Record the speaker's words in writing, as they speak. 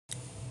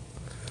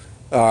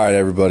All right,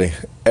 everybody.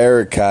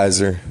 Eric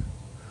Kaiser,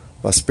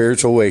 my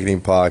Spiritual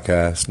Awakening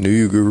podcast, New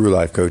You Guru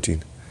Life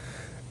Coaching.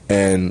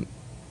 And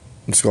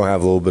I'm just going to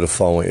have a little bit of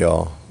fun with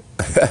y'all.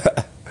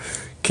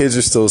 Kids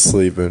are still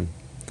sleeping.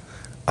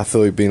 I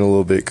feel like being a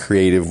little bit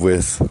creative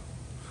with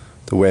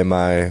the way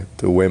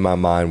my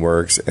mind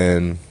works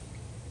and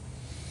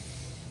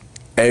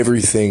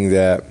everything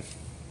that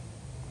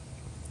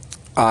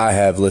I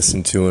have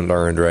listened to and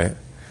learned, right?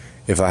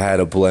 If I had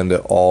to blend it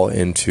all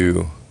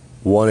into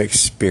one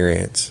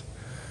experience.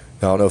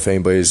 I don't know if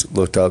anybody's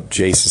looked up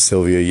Jason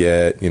Sylvia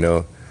yet,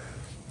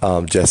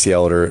 Jesse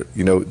Elder.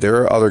 There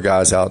are other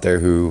guys out there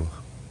who've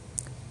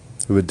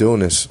been doing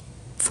this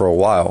for a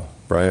while,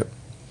 right?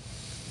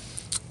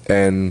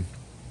 And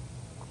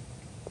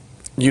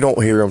you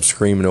don't hear them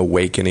screaming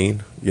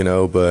awakening,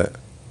 but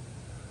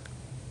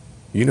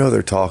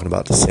they're talking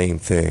about the same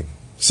thing.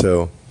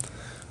 So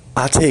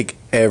I take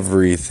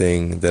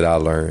everything that I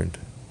learned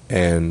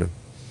and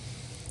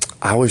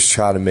I always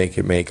try to make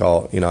it make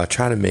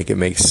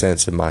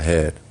sense in my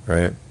head,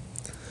 right?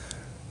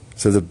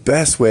 So the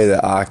best way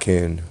that I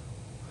can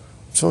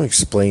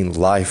explain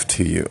life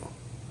to you,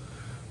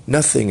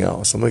 nothing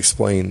else. I'm going to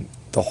explain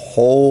the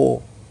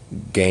whole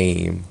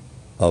game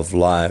of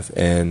life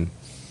and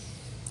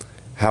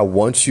how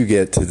once you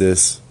get to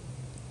this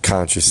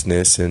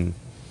consciousness and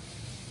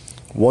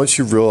once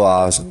you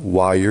realize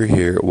why you're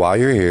here,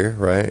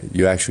 right?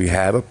 You actually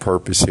have a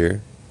purpose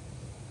here.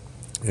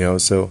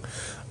 So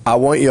I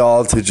want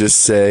y'all to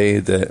just say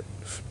that,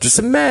 just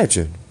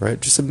imagine, right?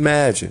 Just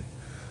imagine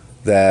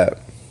that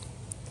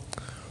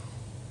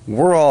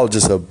we're all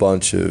just a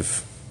bunch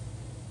of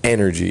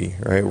energy,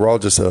 right? We're all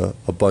just a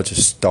bunch of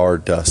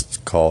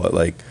stardust, call it.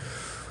 Like,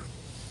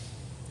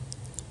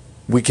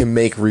 we can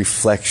make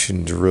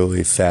reflections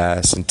really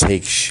fast and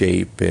take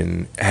shape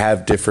and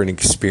have different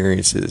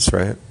experiences,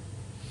 right?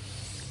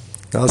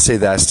 I'll say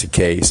that's the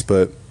case,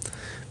 but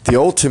the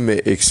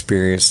ultimate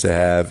experience to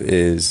have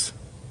is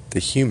the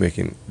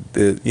human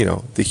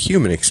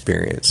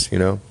experience.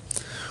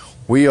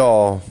 We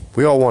all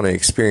want to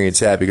experience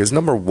that because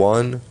number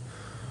one,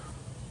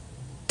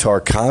 to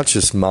our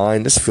conscious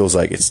mind, this feels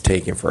like it's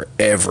taking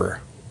forever,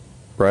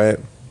 right?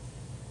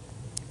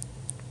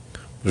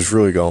 It's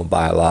really going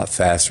by a lot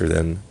faster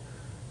than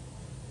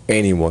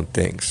anyone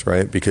thinks,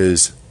 right?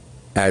 Because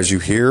as you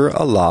hear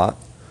a lot,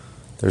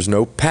 there's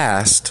no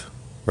past,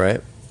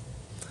 right?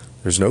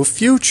 There's no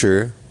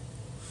future.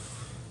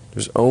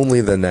 There's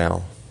only the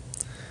now.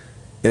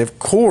 And of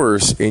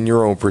course, in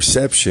your own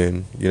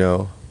perception,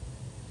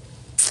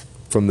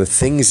 from the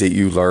things that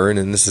you learn,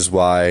 and this is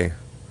why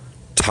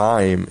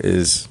time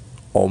is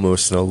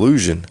almost an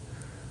illusion.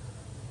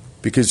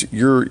 Because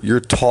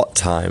you're taught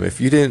time. If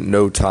you didn't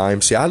know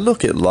time, see, I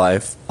look at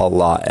life a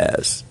lot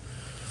as,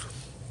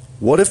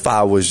 what if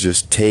I was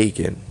just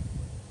taken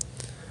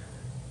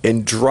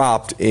and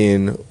dropped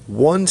in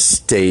one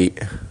state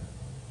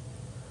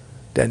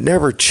that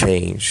never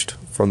changed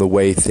from the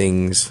way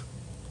things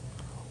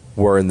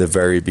were in the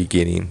very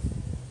beginning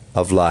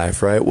of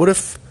life, right? What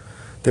if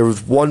there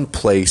was one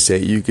place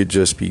that you could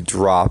just be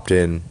dropped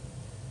in?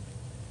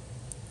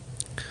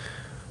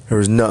 There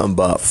was nothing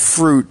but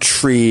fruit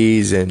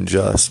trees and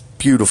just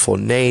beautiful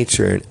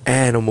nature and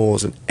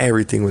animals and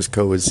everything was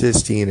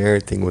coexisting and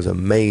everything was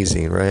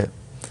amazing, right?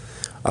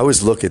 I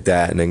always look at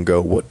that and then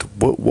go, what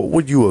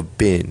would you have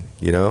been,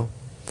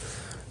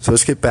 So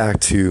let's get back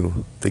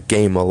to the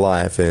game of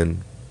life.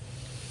 And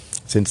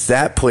since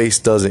that place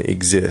doesn't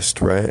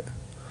exist, right?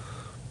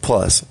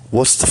 Plus,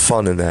 what's the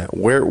fun in that?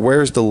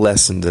 Where's the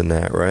lessons in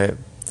that, right?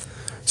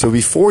 So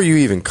before you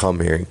even come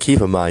here, and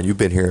keep in mind, you've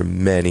been here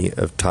many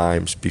of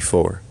times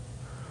before.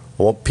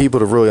 I want people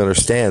to really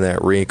understand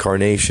that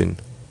reincarnation,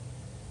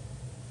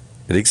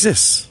 it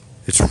exists.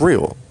 It's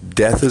real.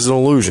 Death is an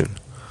illusion.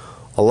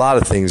 A lot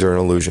of things are an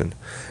illusion.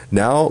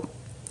 Now,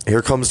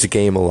 here comes the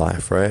game of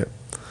life, right?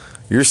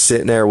 You're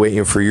sitting there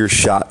waiting for your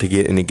shot to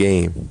get in the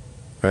game,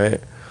 right?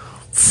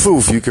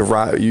 Foof, you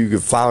can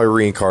finally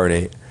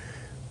reincarnate.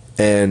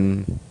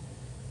 And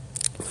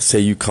let's say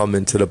you come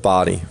into the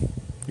body.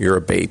 You're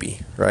a baby,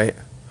 right?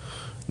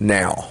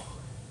 Now,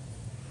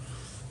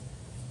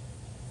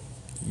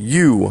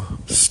 you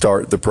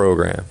start the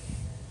program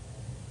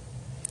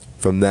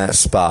from that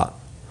spot.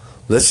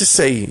 Let's just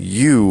say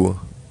you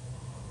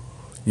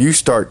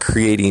start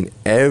creating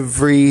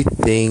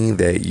everything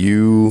that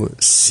you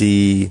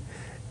see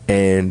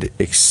and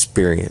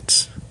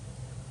experience.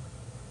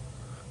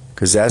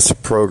 Because that's a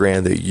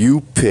program that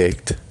you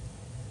picked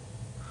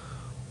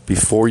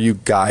before you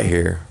got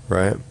here,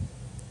 right?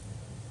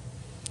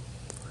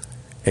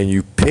 And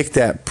you picked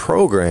that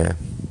program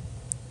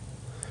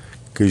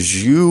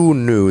because you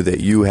knew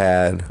that you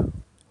had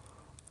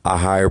a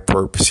higher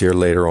purpose here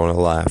later on in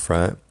life,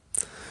 right?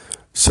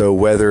 So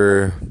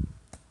whether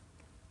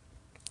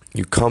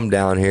you come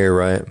down here,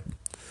 right,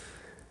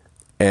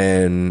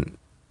 and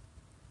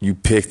you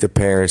pick the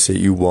parents that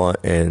you want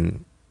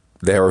and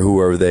they are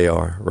whoever they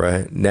are,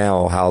 right?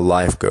 Now how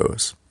life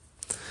goes.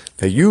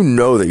 Now you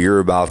know that you're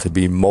about to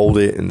be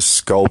molded and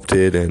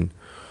sculpted and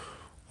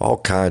all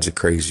kinds of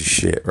crazy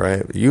shit,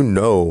 right? You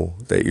know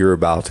that you're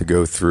about to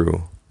go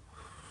through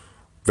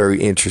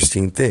very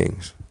interesting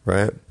things,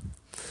 right?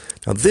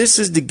 Now, this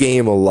is the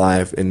game of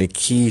life and the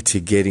key to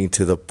getting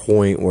to the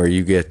point where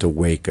you get to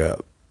wake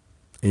up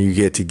and you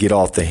get to get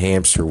off the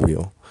hamster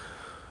wheel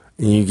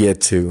and you get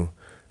to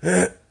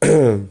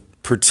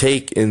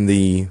partake in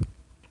the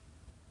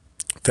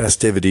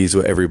festivities,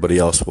 what everybody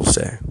else will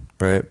say,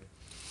 right?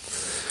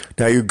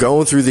 Now, you're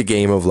going through the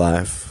game of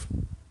life.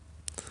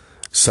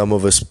 Some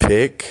of us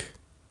pick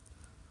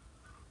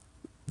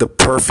the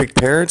perfect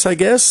parents, I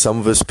guess. Some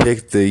of us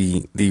pick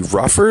the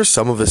rougher.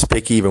 Some of us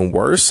pick even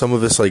worse. Some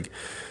of us, like,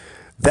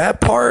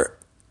 that part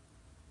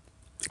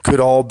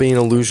could all be an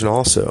illusion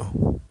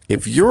also.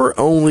 If you're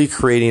only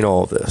creating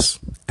all this,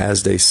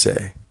 as they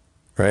say,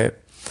 right,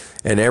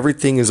 and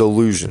everything is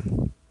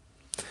illusion,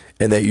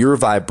 and that your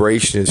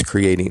vibration is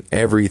creating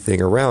everything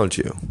around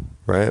you,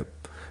 right,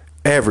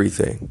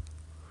 everything,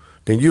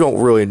 then you don't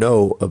really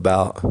know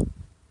about.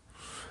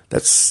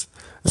 That's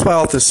why I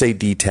often say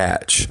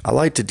detach. I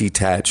like to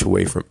detach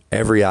away from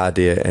every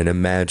idea and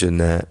imagine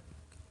that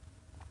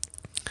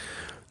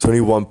there's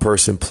only one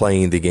person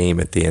playing the game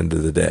at the end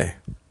of the day.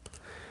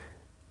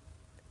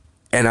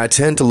 And I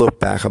tend to look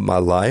back at my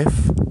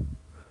life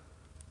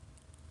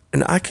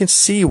and I can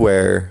see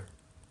where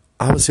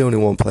I was the only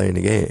one playing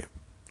the game,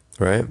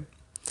 right?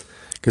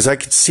 Because I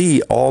could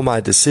see all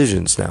my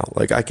decisions now.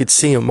 Like, I could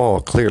see them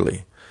all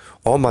clearly.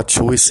 All my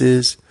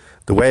choices,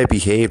 the way I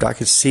behaved, I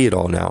could see it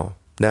all now.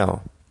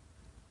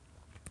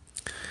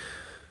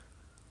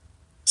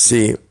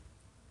 See,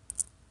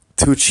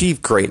 to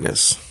achieve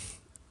greatness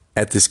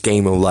at this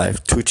game of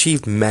life, to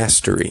achieve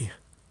mastery,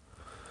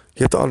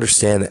 you have to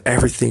understand that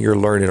everything you're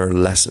learning are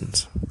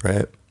lessons,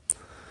 right?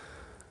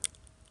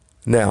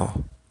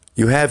 Now,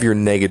 you have your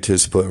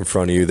negatives put in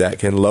front of you that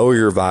can lower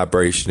your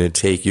vibration and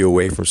take you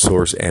away from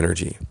source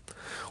energy.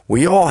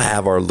 We all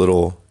have our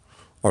little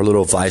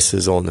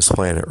vices on this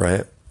planet,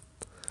 right?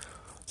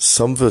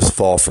 Some of us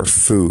fall for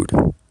food.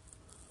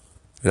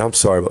 And I'm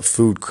sorry, but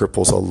food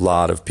cripples a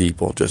lot of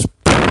people, just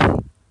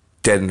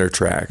dead in their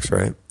tracks,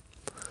 right?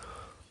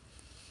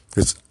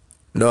 It's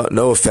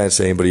no offense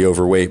to anybody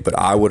overweight, but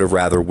I would have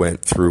rather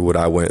went through what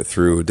I went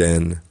through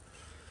than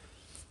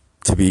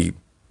to be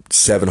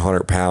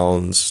 700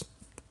 pounds,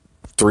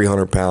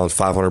 300 pounds,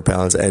 500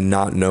 pounds, and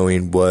not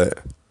knowing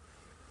what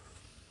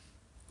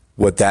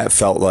that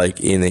felt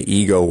like in the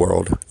ego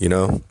world, you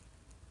know?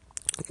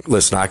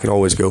 Listen, I can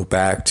always go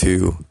back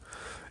to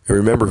and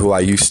remember who I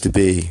used to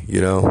be,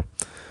 you know?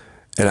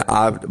 And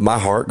my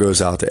heart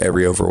goes out to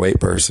every overweight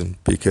person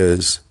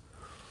because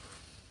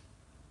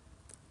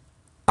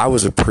I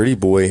was a pretty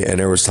boy and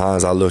there was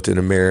times I looked in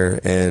the mirror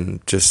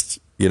and just,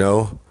 you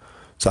know,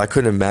 so I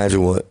couldn't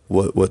imagine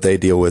what they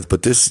deal with.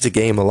 But this is the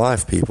game of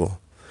life, people.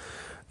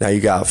 Now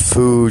you got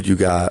food, you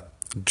got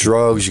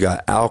drugs, you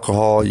got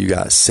alcohol, you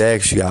got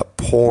sex, you got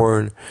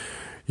porn,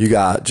 you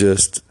got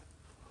just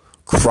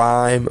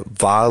crime,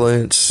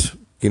 violence.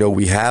 You know,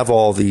 we have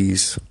all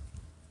these.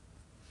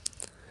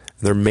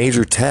 They're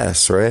major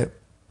tests, right?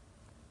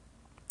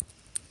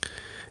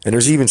 And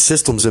there's even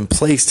systems in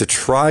place to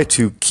try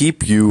to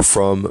keep you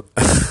from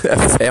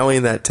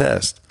failing that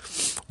test.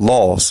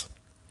 Laws.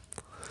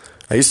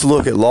 I used to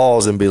look at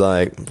laws and be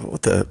like,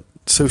 what the?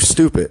 So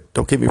stupid.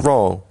 Don't get me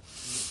wrong.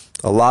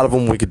 A lot of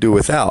them we could do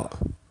without.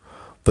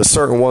 But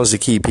certain ones to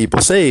keep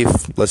people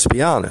safe, let's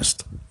be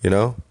honest, you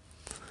know?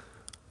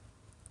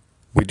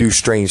 We do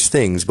strange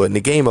things, but in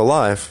the game of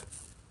life,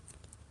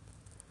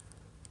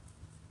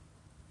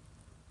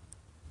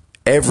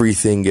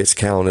 everything gets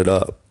counted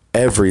up.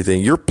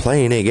 Everything. You're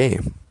playing a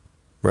game,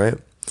 right?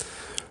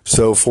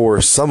 So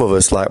for some of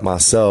us, like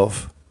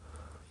myself,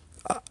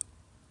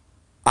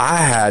 I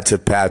had to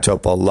patch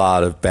up a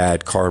lot of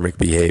bad karmic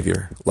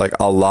behavior. Like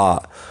a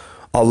lot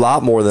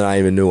more than I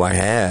even knew I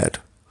had.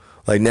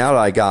 Like now that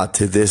I got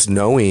to this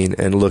knowing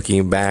and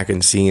looking back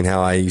and seeing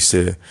how I used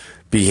to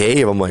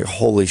behave, I'm like,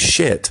 holy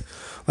shit.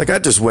 Like I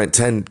just went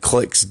 10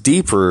 clicks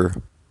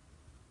deeper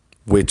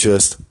with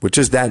just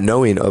that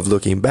knowing of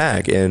looking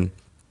back.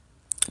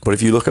 But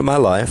if you look at my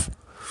life,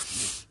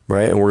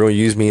 right, and we're going to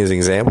use me as an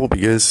example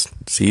because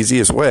it's the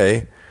easiest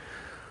way.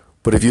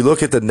 But if you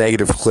look at the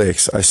negative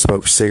clicks, I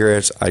smoked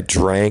cigarettes, I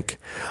drank,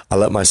 I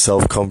let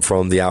myself come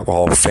from the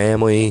alcohol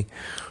family,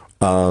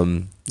 6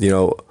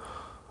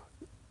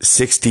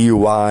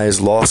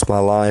 DUIs, lost my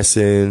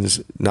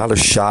license, not a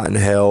shot in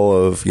hell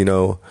of,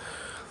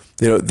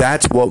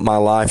 that's what my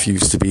life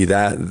used to be.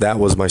 That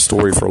was my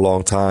story for a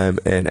long time.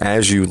 And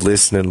as you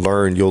listen and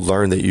learn, you'll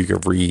learn that you can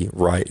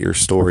rewrite your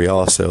story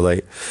also.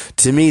 Like,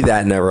 to me,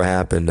 that never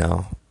happened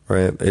now,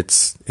 right?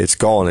 It's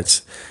gone.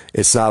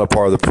 It's not a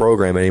part of the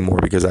program anymore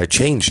because I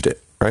changed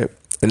it, right?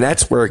 And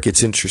that's where it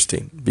gets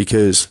interesting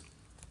because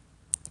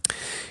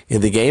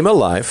in the game of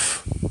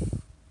life,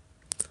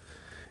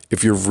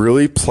 if you're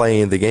really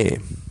playing the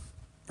game,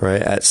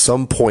 right, at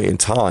some point in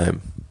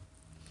time,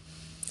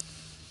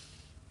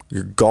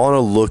 you're going to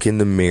look in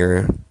the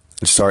mirror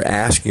and start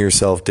asking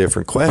yourself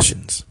different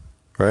questions,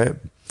 right?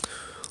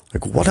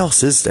 Like, what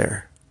else is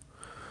there?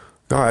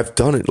 No, I've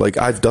done it. Like,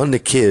 I've done the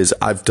kids,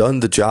 I've done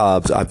the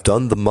jobs, I've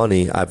done the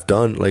money, I've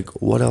done, like,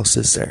 what else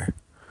is there?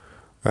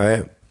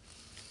 Right?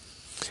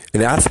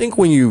 And I think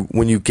when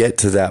you get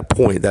to that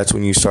point, that's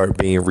when you start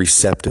being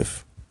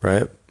receptive,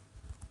 right?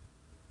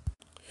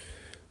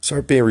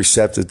 Start being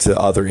receptive to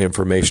other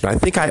information. I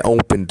think I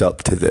opened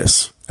up to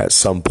this at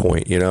some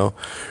point,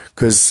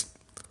 because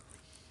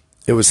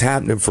it was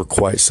happening for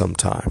quite some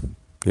time.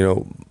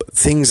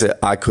 Things that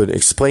I couldn't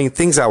explain,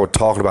 things I was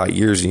talking about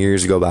years and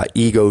years ago about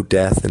ego,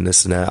 death, and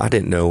this and that. I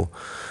didn't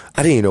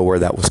even know where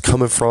that was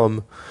coming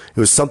from. It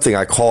was something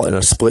I caught in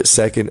a split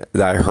second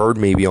that I heard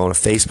maybe on a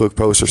Facebook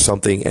post or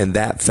something, and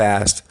that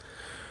fast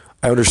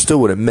I understood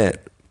what it meant.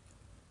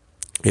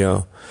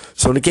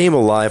 So in the game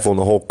of life, on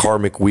the whole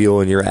karmic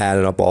wheel, and you're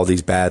adding up all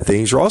these bad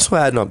things, you're also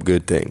adding up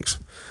good things.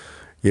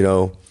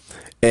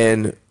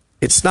 And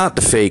it's not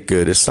the fake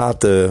good. It's not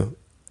the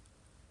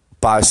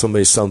buy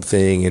somebody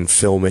something and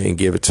film it and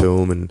give it to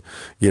them and,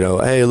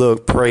 hey,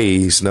 look,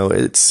 praise. No,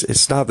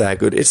 it's not that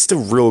good. It's the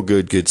real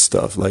good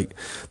stuff. Like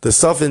the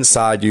stuff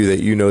inside you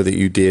that that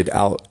you did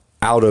out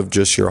of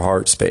just your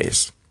heart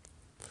space.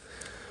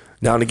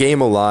 Now, in the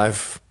game of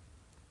life,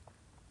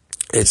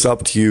 it's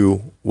up to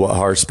you what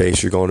heart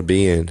space you're going to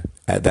be in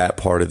at that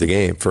part of the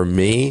game. For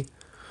me,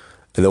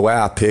 and the way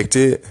I picked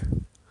it,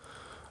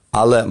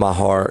 I let my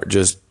heart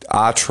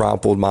I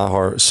trampled my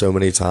heart so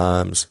many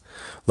times.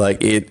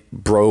 Like it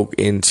broke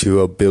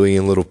into a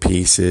billion little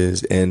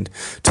pieces, and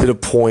to the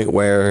point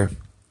where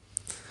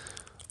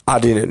I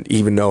didn't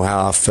even know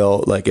how I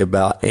felt like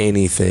about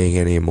anything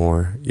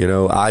anymore.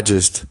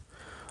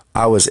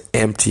 I was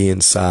empty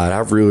inside. I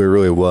really,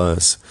 really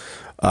was.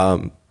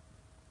 The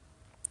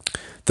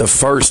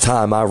first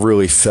time I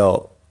really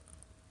felt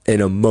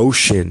an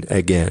emotion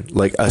again,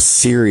 like a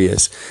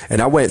serious,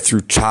 and I went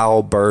through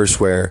childbirth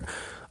where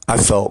I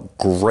felt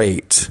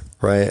great,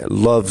 right?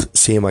 Loved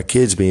seeing my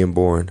kids being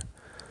born.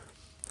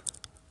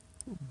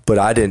 But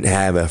I didn't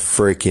have a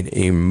freaking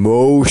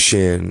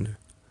emotion,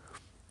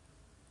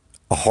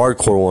 a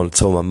hardcore one,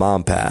 until my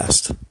mom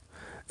passed.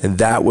 And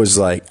that was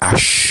like a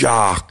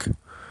shock,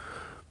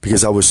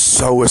 because I was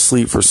so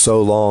asleep for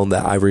so long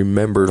that I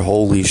remembered,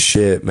 holy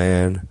shit,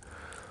 man,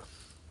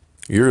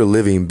 you're a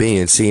living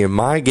being. See, in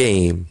my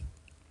game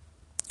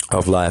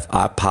of life,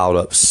 I piled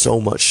up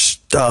so much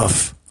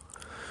stuff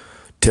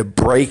to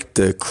break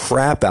the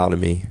crap out of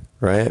me,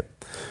 right?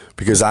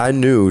 Because I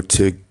knew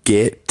to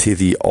get to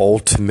the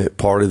ultimate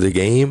part of the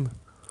game,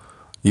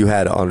 you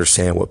had to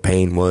understand what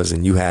pain was,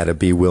 and you had to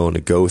be willing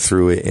to go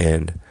through it,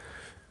 and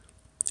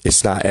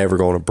it's not ever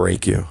going to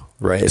break you,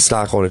 right? It's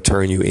not going to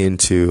turn you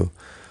into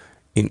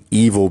an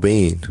evil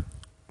being.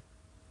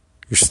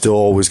 You're still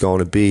always going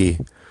to be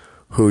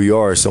who you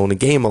are. So in the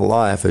game of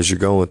life, as you're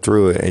going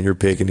through it and you're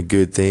picking the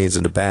good things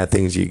and the bad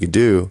things you can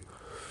do,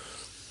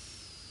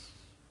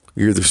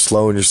 you're either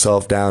slowing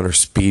yourself down or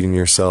speeding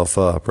yourself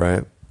up,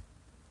 right?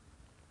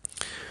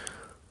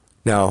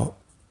 Now,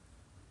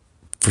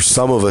 for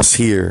some of us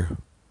here,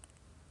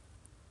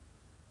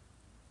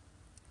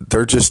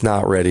 they're just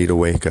not ready to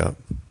wake up,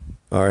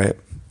 all right?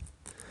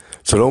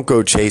 So don't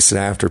go chasing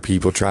after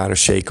people trying to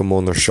shake them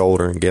on their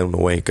shoulder and get them to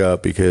wake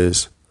up,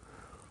 because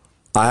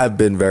I have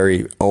been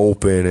very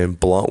open and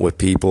blunt with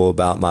people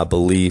about my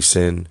beliefs,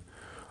 and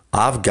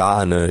I've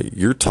gotten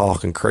you're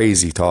talking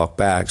crazy talk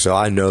back, so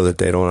I know that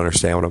they don't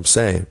understand what I'm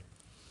saying.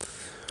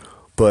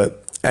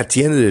 But at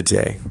the end of the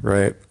day,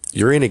 right,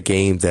 you're in a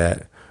game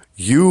that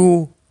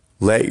you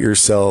let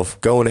yourself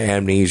go into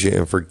amnesia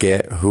and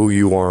forget who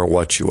you are and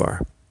what you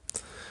are.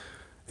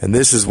 And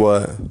this is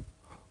what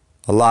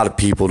a lot of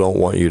people don't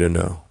want you to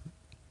know.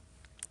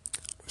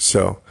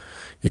 So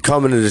you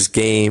come into this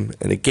game,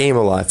 and the game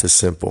of life is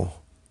simple.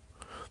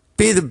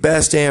 Be the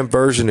best damn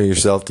version of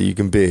yourself that you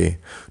can be.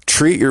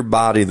 Treat your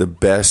body the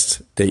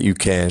best that you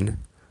can,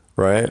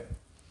 right?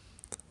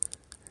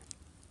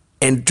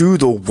 And do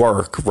the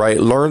work, right?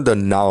 Learn the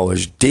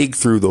knowledge, dig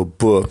through the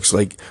books,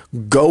 like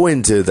go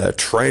into the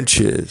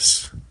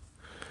trenches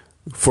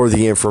for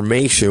the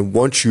information.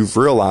 Once you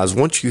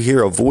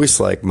hear a voice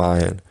like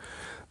mine,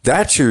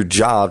 that's your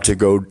job, to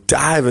go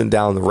diving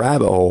down the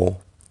rabbit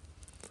hole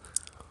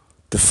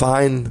to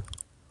find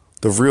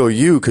the real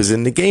you. Because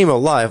in the game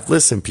of life,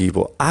 listen,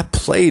 people, I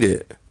played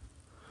it.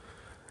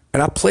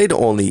 And I played it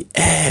on the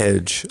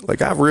edge.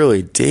 Like I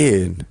really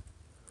did.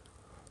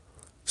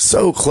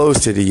 So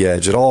close to the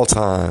edge at all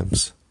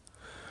times.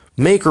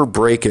 Make or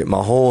break it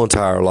my whole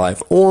entire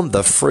life. On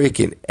the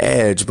freaking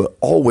edge, but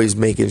always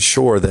making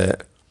sure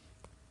that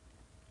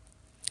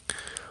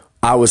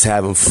I was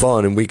having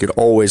fun, and we could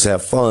always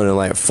have fun. And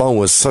like fun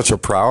was such a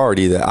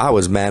priority that I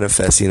was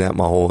manifesting that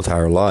my whole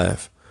entire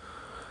life.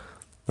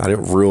 I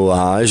didn't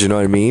realize, you know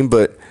what I mean?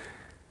 But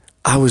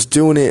I was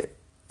doing it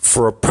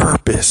for a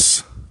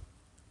purpose.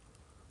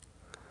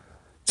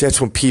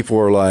 That's when people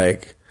are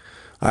like,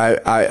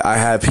 I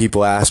have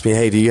people ask me,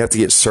 hey, do you have to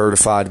get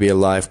certified to be a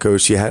life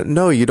coach?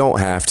 No, you don't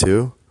have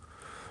to.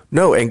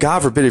 No, and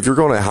God forbid, if you're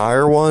going to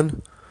hire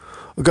one,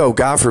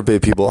 God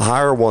forbid people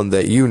hire one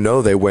that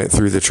they went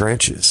through the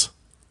trenches.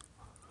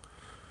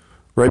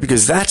 right?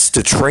 Because that's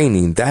the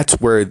training. That's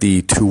where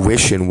the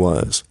tuition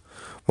was.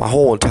 My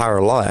whole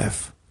entire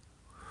life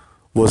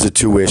was a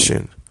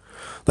tuition.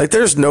 Like,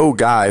 there's no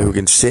guy who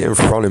can sit in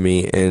front of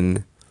me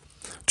and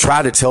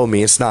try to tell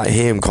me it's not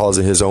him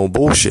causing his own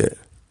bullshit.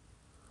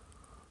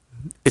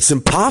 It's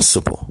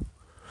impossible.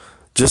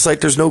 Just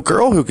like there's no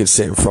girl who can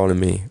sit in front of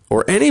me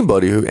or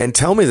anybody who and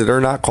tell me that they're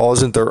not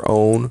causing their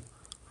own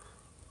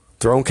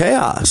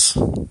chaos,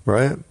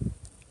 right?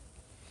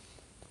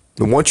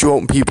 And once you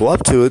open people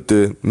up to it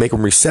to make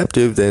them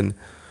receptive, then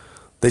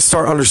they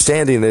start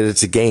understanding that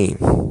it's a game.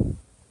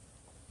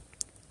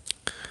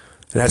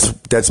 And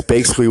that's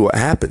basically what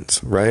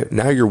happens, right?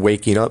 Now you're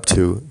waking up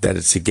to that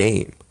it's a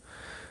game.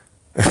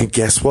 And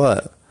guess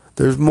what?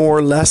 There's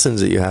more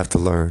lessons that you have to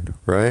learn,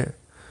 right?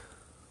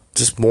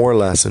 Just more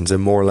lessons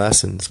and more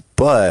lessons.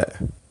 But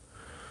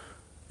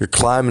you're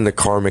climbing the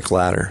karmic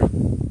ladder.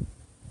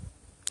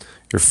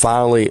 You're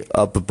finally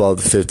up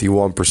above the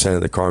 51%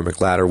 of the karmic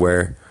ladder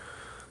where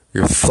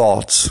your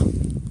thoughts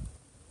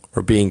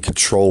are being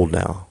controlled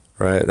now,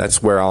 right?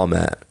 That's where I'm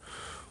at.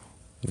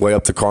 Way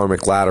up the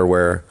karmic ladder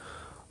where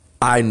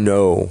I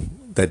know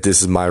that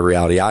this is my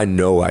reality. I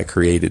know I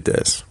created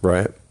this,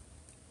 right?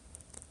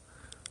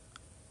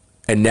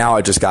 And now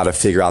I just got to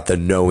figure out the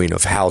knowing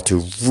of how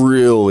to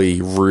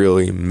really,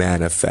 really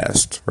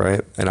manifest,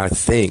 right? And I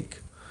think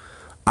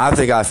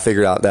I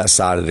figured out that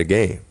side of the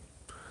game.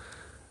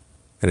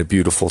 And the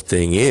beautiful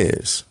thing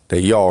is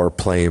that y'all are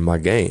playing my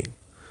game.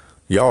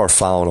 Y'all are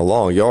following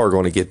along. Y'all are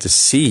going to get to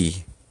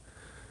see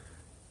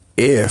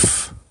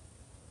if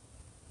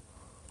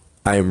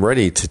I am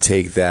ready to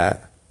take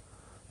that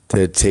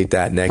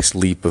next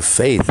leap of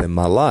faith in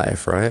my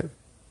life, right?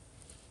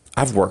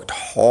 I've worked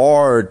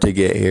hard to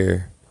get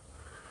here.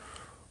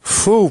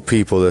 Phew,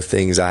 people, the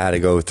things I had to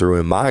go through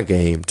in my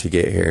game to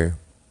get here.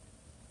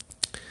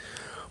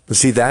 But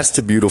see, that's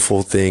the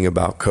beautiful thing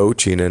about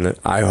coaching. And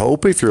I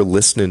hope if you're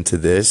listening to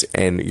this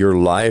and your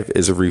life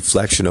is a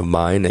reflection of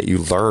mine, that you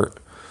learned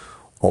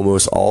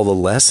almost all the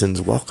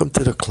lessons. Welcome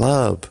to the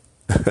club.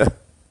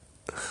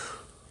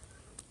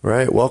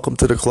 Right? Welcome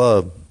to the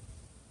club.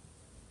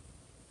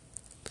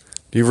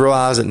 Do you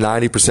realize that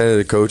 90% of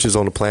the coaches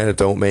on the planet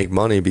don't make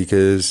money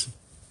because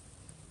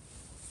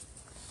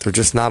they're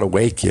just not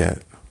awake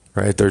yet,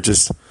 right?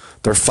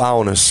 They're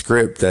following a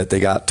script that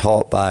they got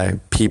taught by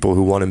people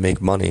who want to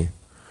make money.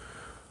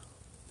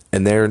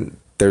 And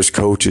there's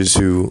coaches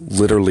who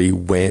literally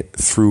went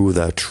through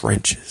the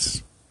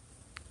trenches.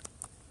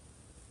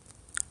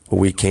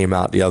 We came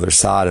out the other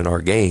side in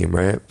our game,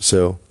 right?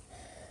 So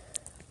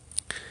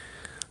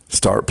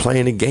start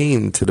playing a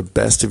game to the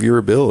best of your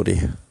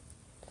ability.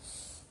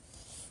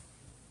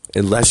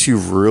 Unless you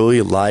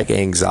really like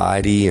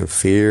anxiety and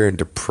fear and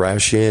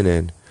depression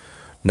and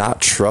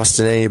not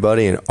trusting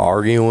anybody and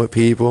arguing with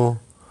people,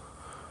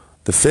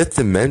 the fifth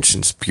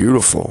dimension's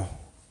beautiful.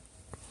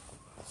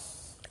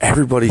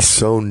 Everybody's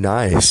so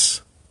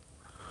nice.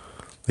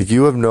 Like,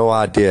 you have no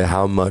idea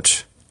how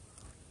much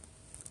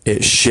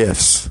it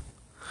shifts.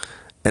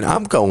 And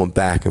I'm going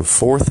back and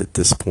forth at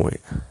this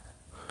point.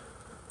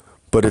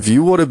 But if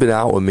you would have been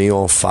out with me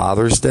on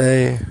Father's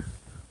Day,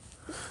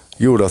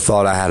 you would have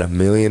thought I had $1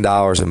 million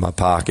in my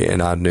pocket,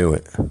 and I knew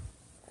it.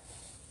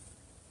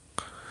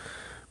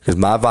 Because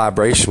my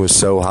vibration was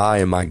so high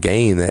in my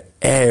game that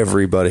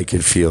everybody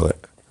could feel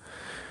it.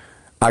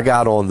 I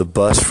got on the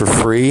bus for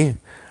free.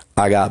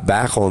 I got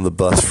back on the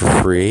bus for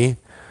free.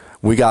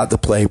 We got to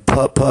play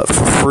putt-putt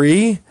for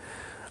free.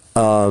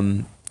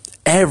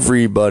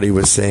 Everybody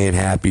was saying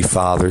Happy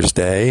Father's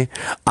Day.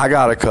 I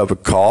got a cup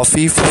of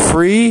coffee for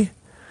free.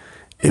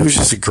 It was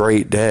just a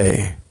great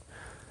day.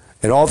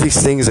 And all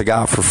these things I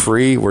got for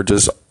free were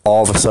just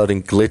all of a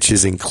sudden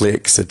glitches and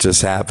clicks that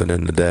just happened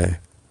in the day.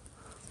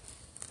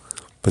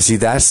 But see,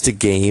 that's the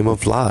game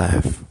of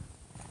life.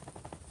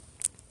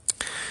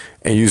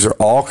 And you are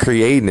all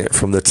creating it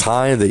from the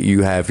time that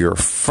you have your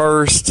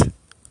first,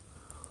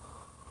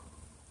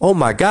 oh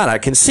my God, I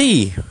can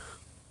see.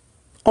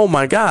 Oh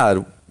my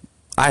God,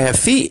 I have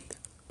feet.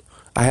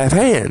 I have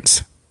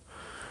hands.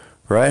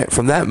 Right?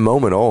 From that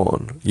moment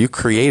on, you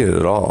created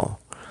it all.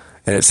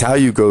 And it's how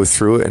you go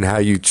through it and how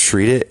you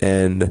treat it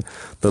and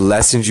the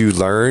lessons you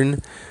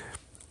learn.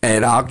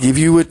 And I'll give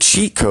you a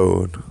cheat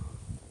code.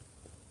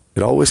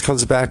 It always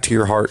comes back to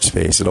your heart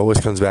space. It always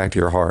comes back to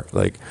your heart.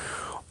 Like,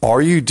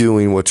 are you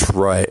doing what's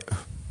right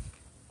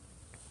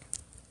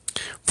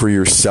for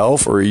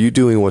yourself, or are you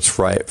doing what's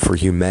right for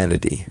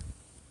humanity?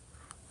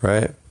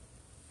 Right?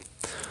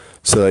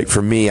 So, like,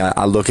 for me,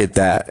 I look at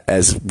that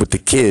as with the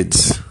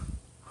kids.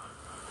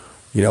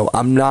 You know,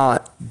 I'm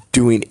not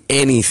doing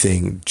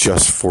anything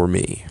just for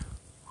me.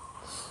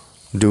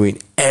 I'm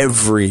doing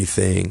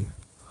everything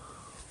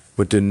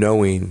with the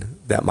knowing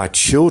that my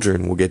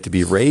children will get to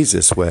be raised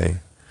this way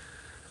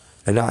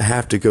and not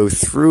have to go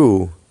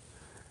through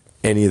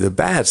any of the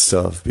bad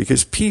stuff.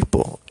 Because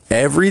people,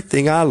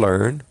 everything I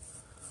learn,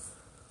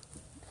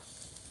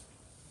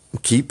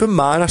 keep in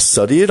mind I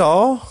study it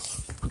all,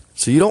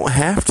 so you don't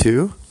have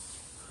to.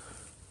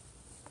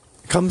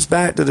 It comes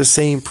back to the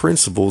same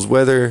principles,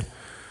 whether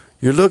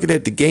You're looking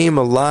at the game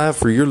of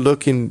life, or you're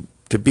looking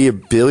to be a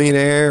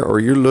billionaire, or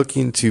you're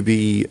looking to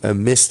be a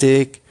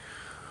mystic.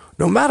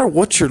 No matter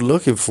what you're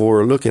looking for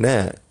or looking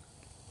at,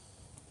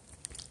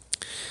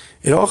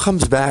 it all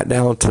comes back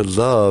down to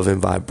love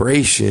and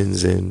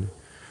vibrations and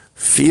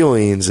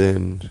feelings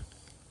and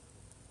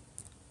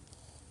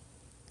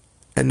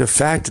the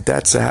fact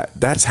that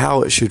that's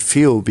how it should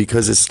feel,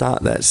 because it's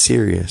not that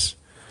serious.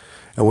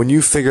 And when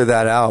you figure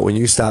that out, when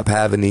you stop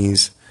having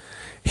these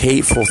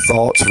hateful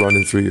thoughts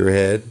running through your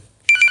head,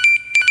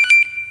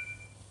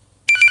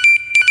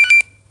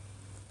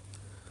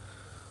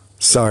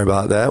 sorry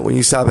about that, when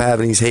you stop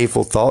having these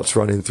hateful thoughts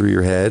running through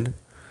your head,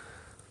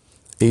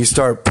 and you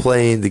start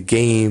playing the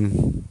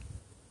game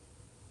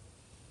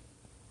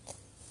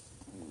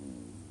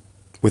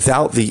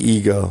without the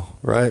ego,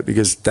 right?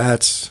 Because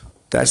that's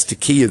the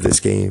key of this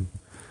game.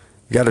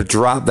 You got to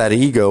drop that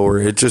ego, or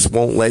it just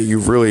won't let you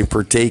really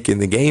partake in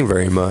the game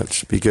very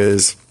much.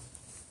 Because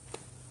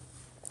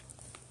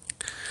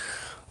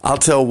I'll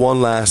tell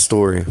one last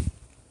story.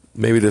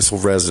 Maybe this will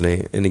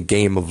resonate in the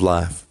game of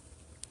life.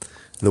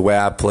 The way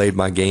I played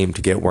my game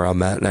to get where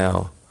I'm at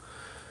now.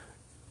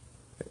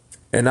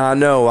 And I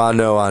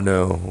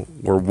know,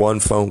 we're one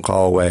phone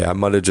call away. I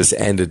might have just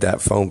ended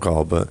that phone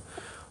call, but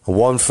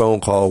one phone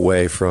call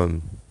away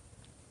from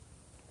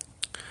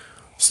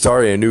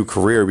starting a new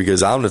career,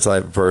 because I'm the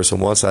type of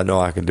person, once I know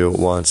I can do it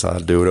once, I'll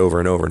do it over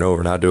and over and over,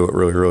 and I do it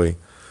really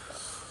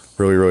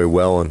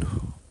well, and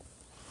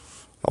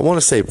I want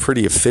to say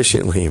pretty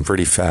efficiently and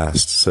pretty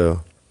fast.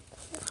 So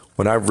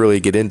when I really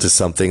get into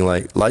something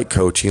like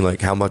coaching, like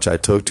how much I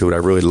took to it, I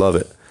really love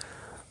it.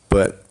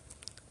 But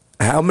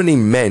how many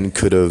men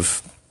could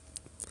have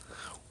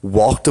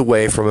walked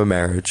away from a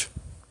marriage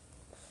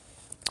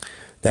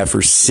that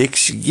for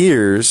 6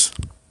 years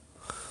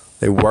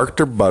they worked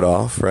their butt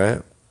off,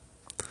 right?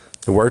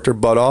 They worked their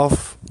butt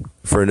off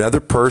for another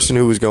person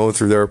who was going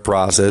through their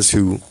process,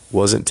 who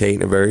wasn't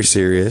taking it very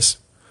serious,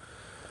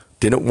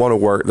 didn't want to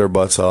work their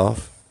butts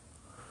off,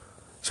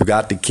 so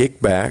got the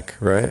kickback,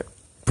 right?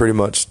 Pretty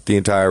much the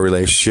entire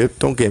relationship.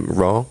 Don't get me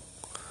wrong.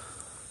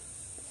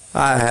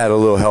 I had a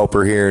little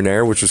helper here and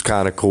there, which was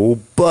kind of cool,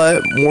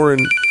 but more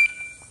than...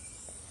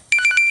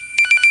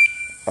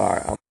 All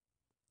right.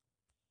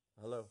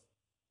 Hello.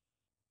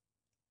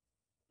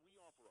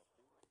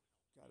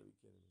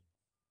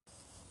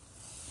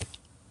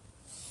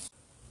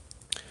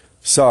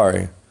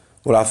 Sorry.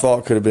 What I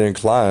thought could have been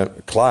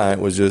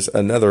client was just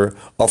another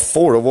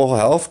affordable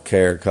health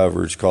care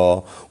coverage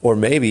call. Or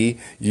maybe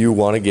you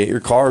want to get your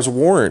car's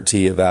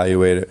warranty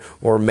evaluated.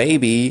 Or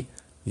maybe,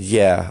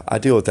 yeah, I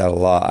deal with that a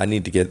lot. I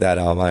need to get that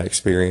out of my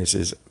experience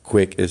as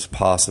quick as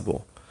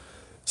possible.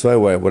 So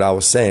anyway, what I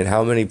was saying,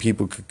 how many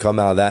people could come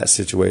out of that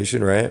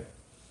situation, right?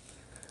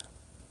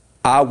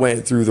 I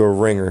went through the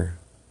ringer,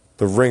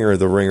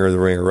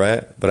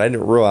 right? But I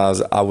didn't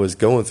realize I was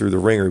going through the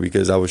ringer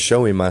because I was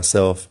showing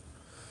myself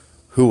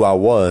who I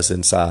was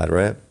inside,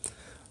 right?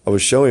 I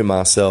was showing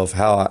myself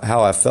how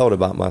I felt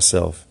about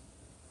myself.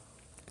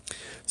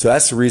 So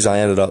that's the reason I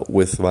ended up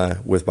with my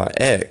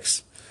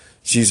ex.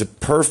 She was the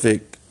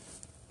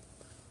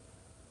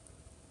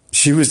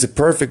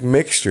perfect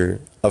mixture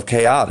of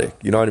chaotic.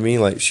 You know what I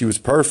mean? Like, she was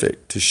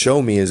perfect to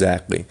show me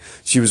exactly.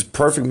 She was a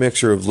perfect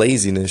mixture of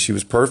laziness. She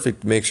was a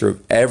perfect mixture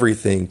of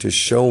everything to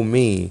show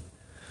me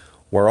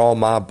where all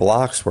my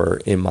blocks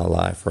were in my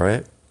life,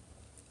 right?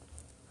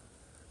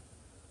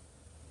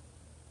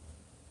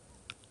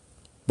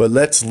 But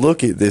let's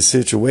look at this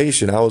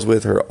situation. I was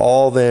with her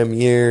all them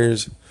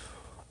years.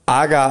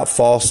 I got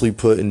falsely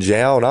put in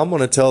jail, and I'm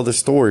going to tell the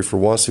story for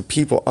once so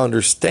people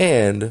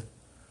understand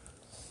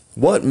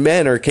what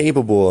men are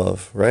capable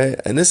of, right?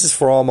 And this is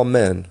for all my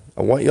men.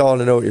 I want y'all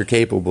to know what you're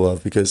capable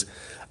of, because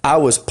I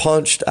was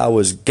punched, I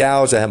was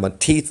gouged, I had my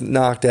teeth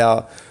knocked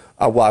out.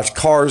 I watched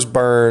cars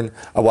burn.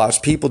 I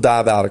watched people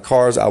dive out of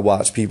cars. I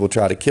watched people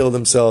try to kill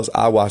themselves.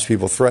 I watched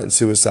people threaten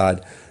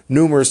suicide.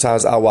 Numerous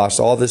times I watched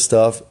all this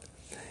stuff.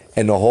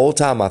 And the whole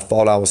time I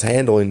thought I was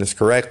handling this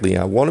correctly.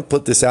 I want to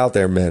put this out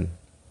there, men.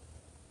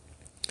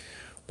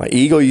 My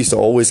ego used to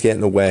always get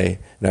in the way.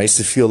 And I used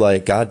to feel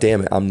like, God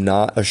damn it, I'm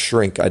not a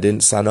shrink. I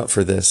didn't sign up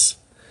for this.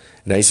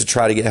 And I used to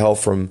try to get help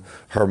from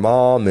her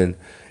mom. And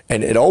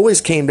it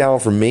always came down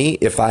from me.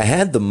 If I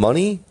had the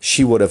money,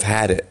 she would have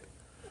had it.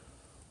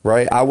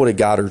 Right? I would have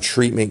got her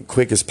treatment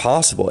quick as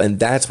possible. And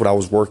that's what I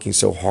was working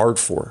so hard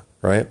for.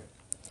 Right?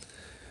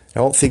 I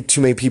don't think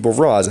too many people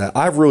realize that.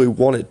 I really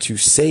wanted to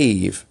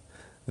save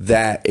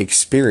that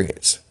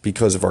experience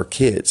because of our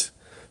kids.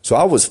 So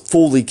I was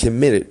fully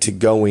committed to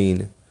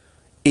going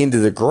into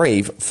the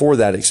grave for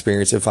that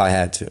experience if I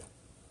had to.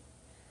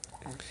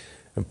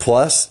 And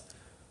plus,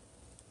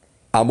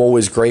 I'm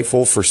always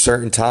grateful for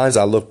certain times.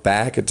 I look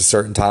back at the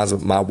certain times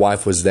that my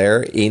wife was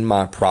there in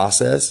my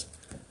process.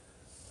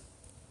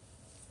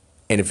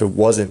 And if it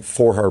wasn't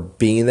for her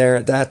being there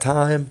at that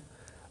time,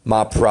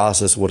 my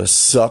process would have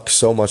sucked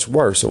so much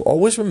worse. So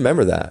always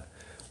remember that.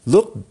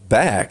 Look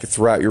back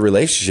throughout your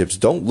relationships.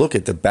 Don't look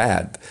at the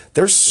bad.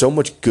 There's so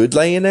much good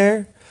laying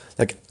there.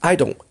 Like, I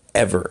don't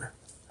ever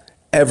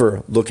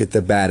ever look at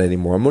the bad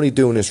anymore. I'm only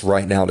doing this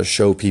right now to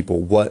show people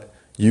what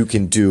you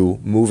can do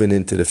moving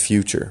into the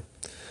future.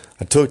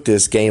 I took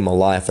this game of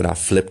life and I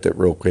flipped it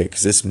real quick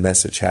because this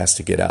message has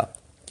to get out.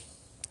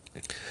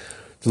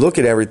 Look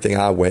at everything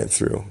I went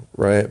through,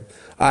 right?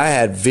 I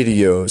had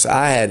videos,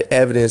 I had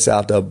evidence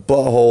out the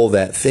butthole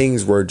that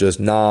things were just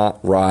not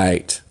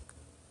right.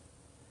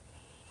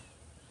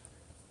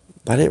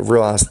 But I didn't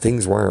realize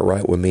things weren't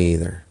right with me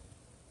either.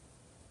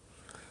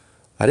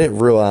 I didn't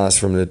realize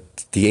from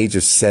the age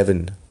of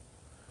 7,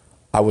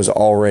 I was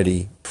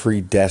already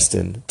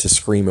predestined to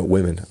scream at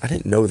women. I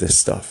didn't know this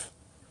stuff.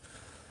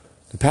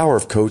 The power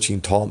of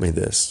coaching taught me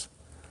this.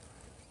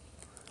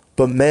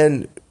 But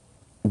men,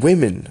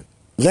 women,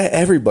 let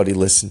everybody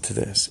listen to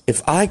this.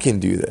 If I can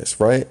do this,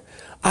 right?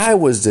 I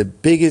was the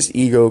biggest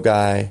ego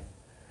guy.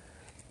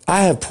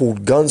 I have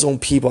pulled guns on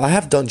people. I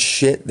have done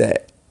shit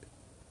that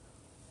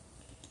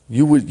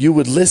you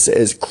would list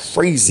as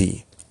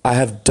crazy. I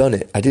have done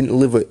it. I didn't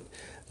live with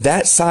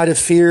that side of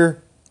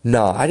fear.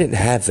 Nah, I didn't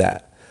have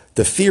that.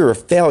 The fear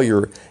of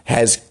failure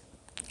has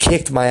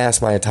kicked my ass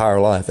my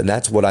entire life, and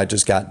that's what I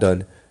just got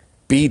done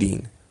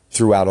beating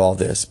throughout all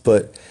this.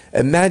 But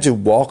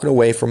imagine walking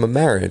away from a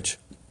marriage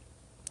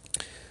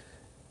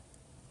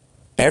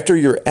after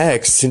your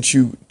ex, since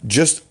you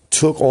just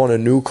took on a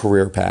new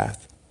career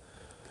path,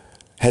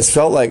 has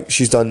felt like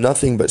she's done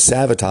nothing but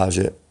sabotage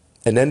it,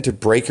 and then to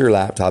break your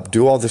laptop,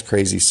 do all this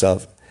crazy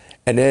stuff,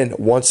 and then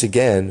once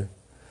again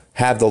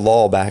have the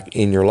law back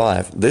in your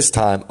life. This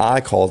time I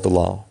called the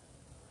law.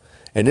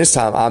 And this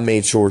time I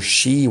made sure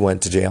she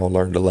went to jail and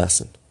learned a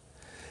lesson.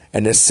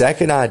 And the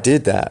second I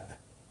did that,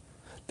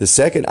 the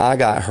second I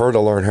got her to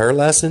learn her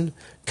lesson,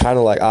 kind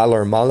of like I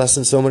learned my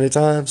lesson so many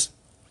times,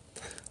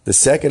 the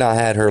second I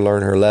had her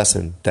learn her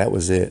lesson, that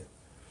was it.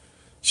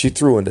 She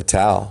threw in the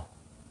towel,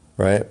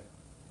 right?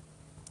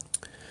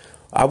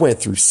 I went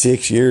through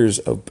 6 years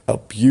of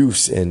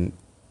abuse and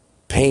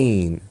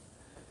pain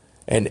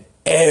and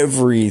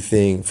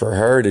everything for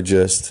her to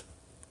just,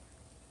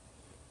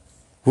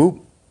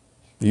 whoop,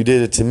 you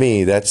did it to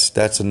me.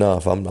 That's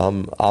enough.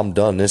 I'm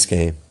done this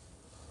game.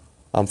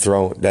 I'm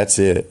throwing. That's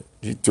it.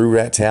 You threw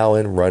that towel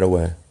in right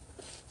away.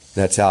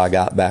 That's how I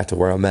got back to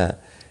where I'm at.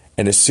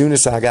 And as soon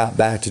as I got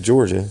back to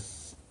Georgia,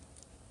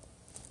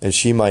 and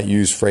she might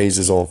use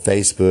phrases on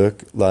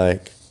Facebook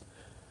like,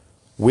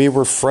 we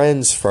were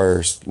friends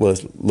first.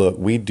 Look,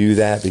 we do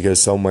that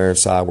because somewhere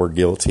inside we're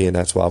guilty, and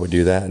that's why we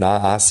do that. And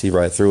I see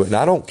right through it. And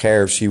I don't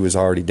care if she was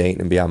already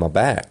dating and behind my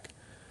back.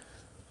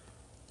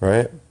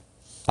 Right?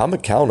 I'm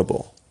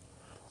accountable.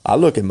 I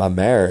look at my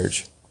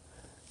marriage,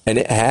 and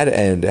it had to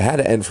end. It had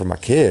to end for my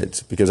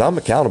kids because I'm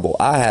accountable.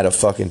 I had a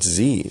fucking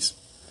disease.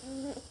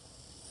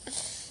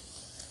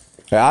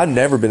 I've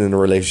never been in a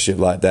relationship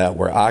like that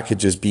where I could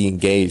just be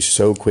engaged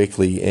so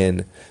quickly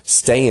and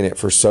stay in it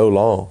for so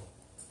long.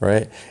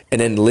 Right?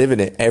 And then living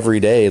it every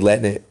day,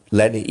 letting it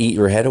eat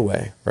your head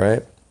away,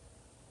 right?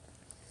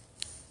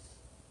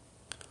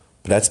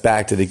 But that's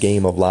back to the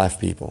game of life,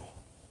 people.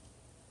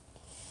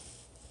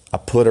 I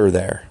put her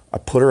there. I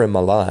put her in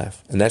my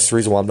life. And that's the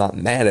reason why I'm not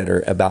mad at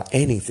her about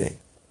anything.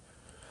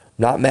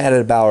 I'm not mad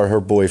about her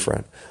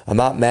boyfriend. I'm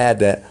not mad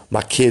that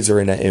my kids are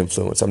in that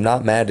influence. I'm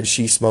not mad that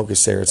she's smoking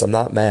cigarettes. I'm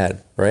not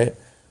mad, right?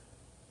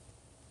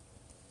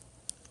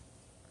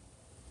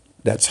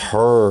 That's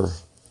her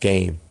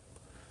game.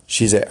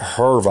 She's at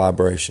her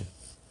vibration.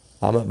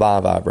 I'm at my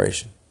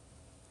vibration.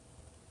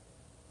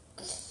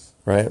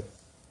 Right?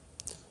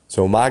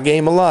 So my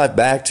game of life,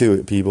 back to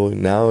it, people.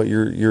 Now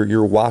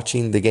you're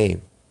watching the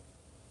game.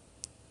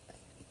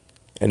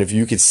 And if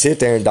you could sit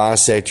there and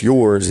dissect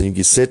yours, and you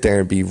could sit there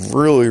and be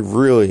really,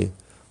 really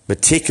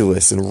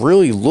meticulous and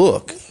really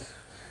look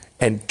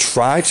and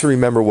try to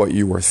remember what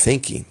you were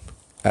thinking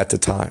at the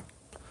time.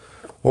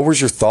 What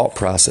was your thought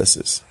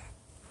processes?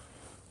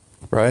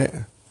 Right?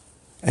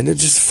 And then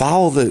just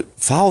follow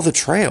the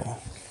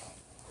trail.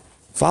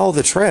 Follow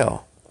the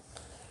trail.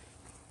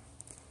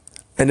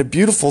 And the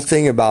beautiful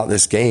thing about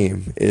this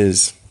game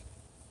is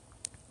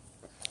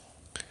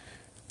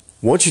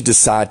once you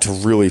decide to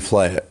really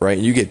play it, right?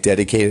 You get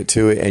dedicated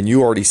to it, and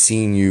you already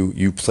seen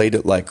you played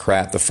it like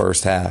crap the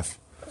first half.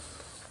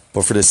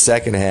 But for the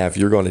second half,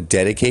 you're going to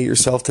dedicate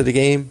yourself to the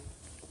game.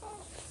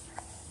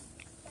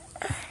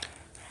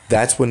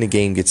 That's when the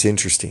game gets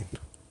interesting.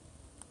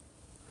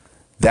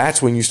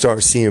 That's when you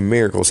start seeing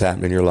miracles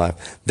happen in your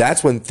life.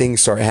 That's when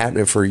things start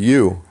happening for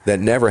you that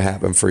never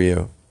happened for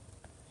you.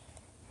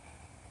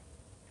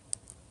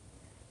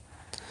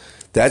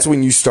 That's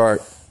when you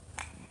start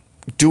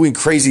doing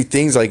crazy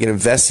things like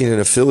investing in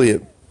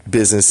affiliate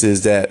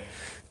businesses that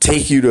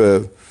take you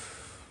to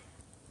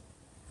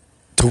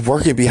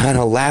working behind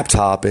a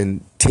laptop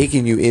and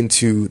taking you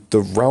into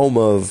the realm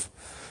of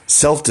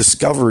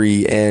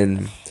self-discovery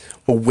and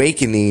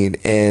awakening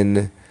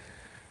and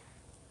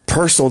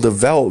personal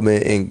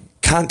development and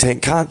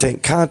content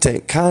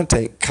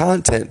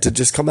to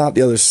just come out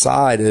the other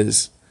side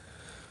is,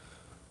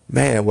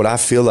 man, what I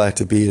feel like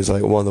to be is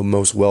like one of the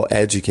most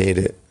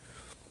well-educated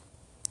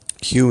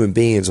human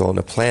beings on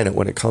the planet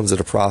when it comes to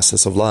the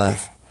process of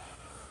life.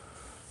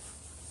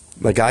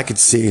 Like, I could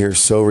sit here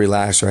so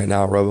relaxed right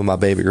now, rubbing my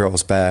baby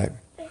girl's back,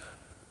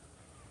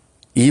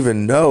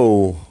 even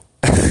though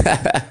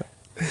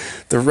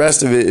the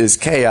rest of it is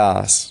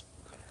chaos.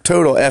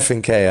 Total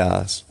effing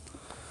chaos.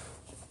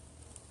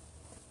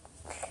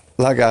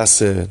 Like I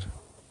said,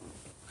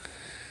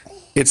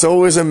 it's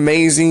always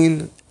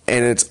amazing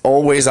and it's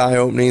always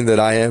eye-opening that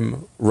I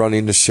am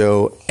running the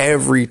show.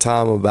 Every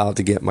time I'm about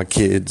to get my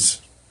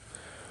kids,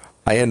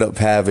 I end up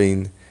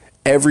having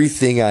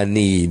everything I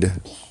need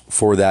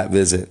for that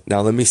visit.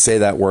 Now, let me say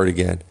that word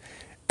again.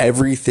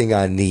 Everything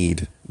I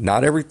need,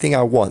 not everything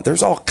I want.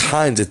 There's all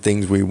kinds of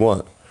things we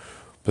want.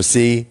 But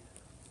see,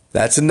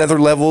 that's another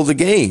level of the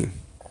game,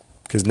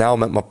 because now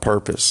I'm at my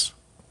purpose.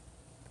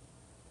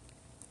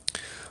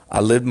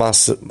 I lived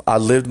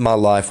my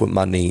life with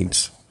my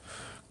needs.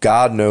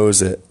 God knows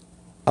that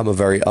I'm a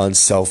very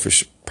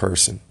unselfish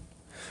person.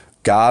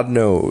 God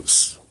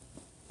knows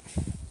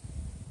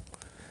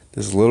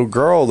this little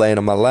girl laying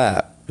on my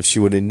lap, if she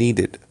would have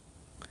needed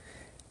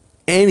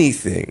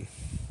anything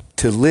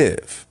to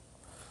live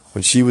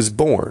when she was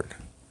born,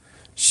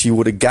 she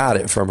would have got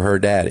it from her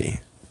daddy.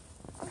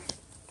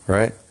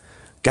 Right?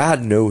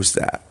 God knows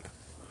that.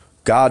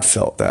 God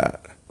felt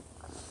that.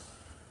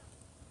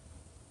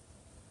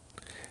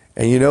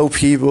 And you know,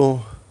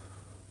 people,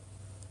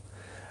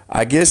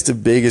 I guess the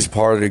biggest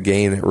part of the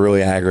game that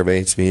really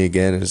aggravates me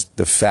again is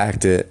the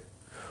fact that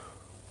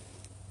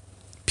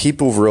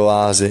people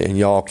realize it and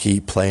y'all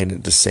keep playing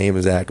it the same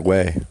exact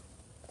way.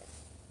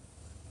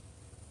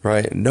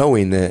 Right?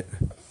 Knowing that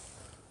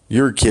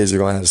your kids are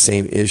going to have the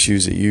same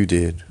issues that you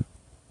did.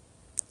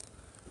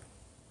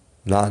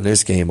 Not in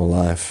this game of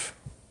life.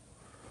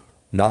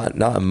 Not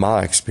in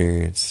my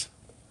experience.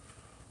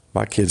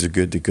 My kids are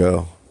good to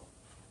go.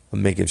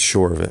 I'm making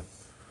sure of it.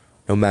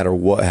 No matter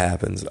what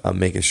happens, I'm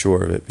making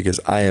sure of it because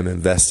I am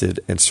invested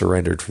and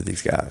surrendered for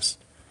these guys.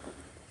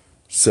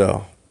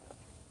 So,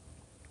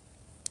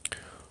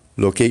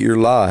 look at your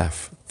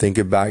life. Think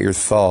about your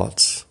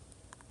thoughts.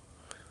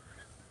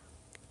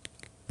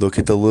 Look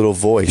at the little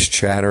voice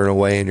chattering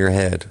away in your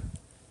head.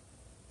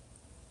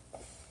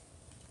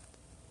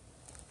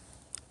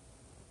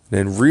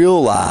 Then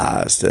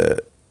realize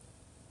that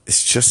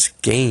it's just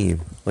a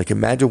game. Like,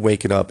 imagine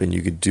waking up and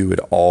you could do it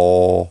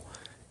all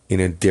in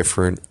a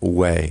different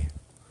way.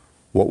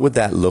 What would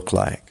that look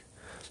like?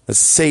 Let's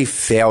say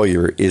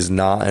failure is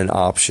not an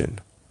option.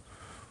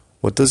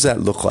 What does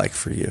that look like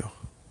for you?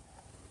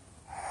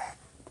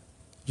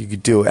 You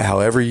could do it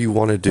however you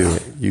want to do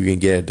it. You can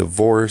get a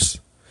divorce.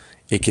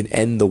 It can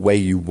end the way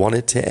you want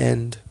it to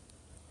end.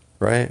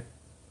 Right?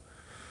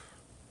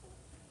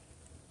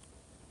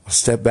 I'll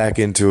step back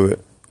into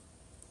it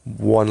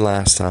one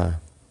last time.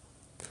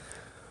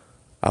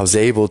 I was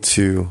able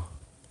to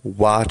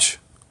watch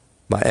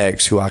my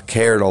ex, who I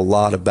cared a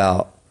lot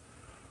about.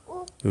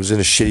 It was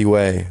in a shitty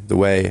way, the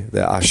way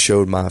that I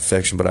showed my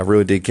affection, but I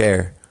really did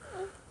care.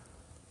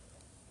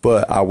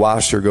 But I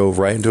watched her go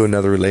right into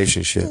another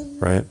relationship,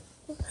 right?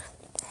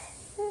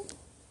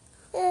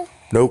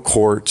 No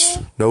courts,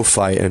 no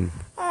fighting,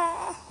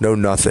 no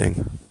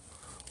nothing.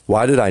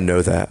 Why did I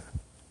know that?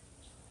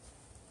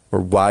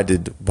 Or why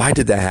did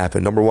that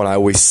happen? Number one, I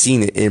always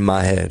seen it in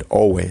my head,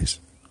 always.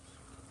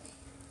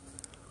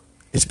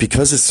 It's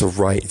because it's the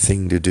right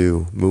thing to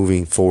do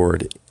moving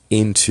forward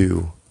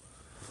into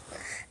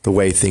the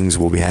way things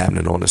will be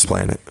happening on this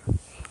planet.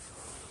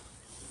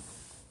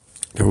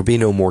 There will be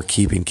no more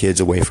keeping kids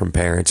away from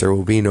parents. There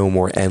will be no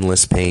more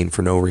endless pain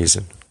for no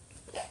reason.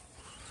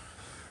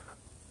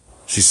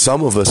 See,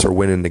 some of us are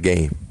winning the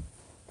game.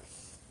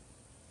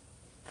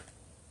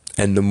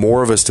 And the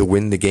more of us to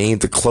win the game,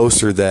 the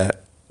closer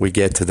that we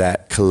get to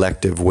that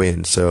collective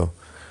win. So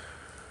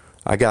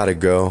I gotta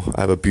go.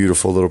 I have a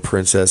beautiful little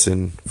princess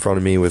in front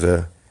of me with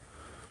a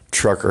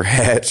trucker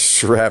hat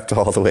strapped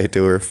all the way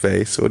to her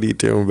face. What are you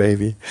doing,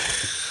 baby?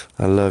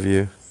 I love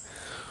you.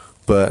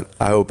 But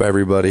I hope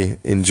everybody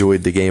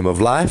enjoyed the game of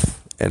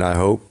life, and I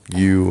hope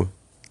you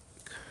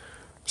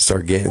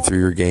start getting through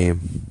your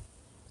game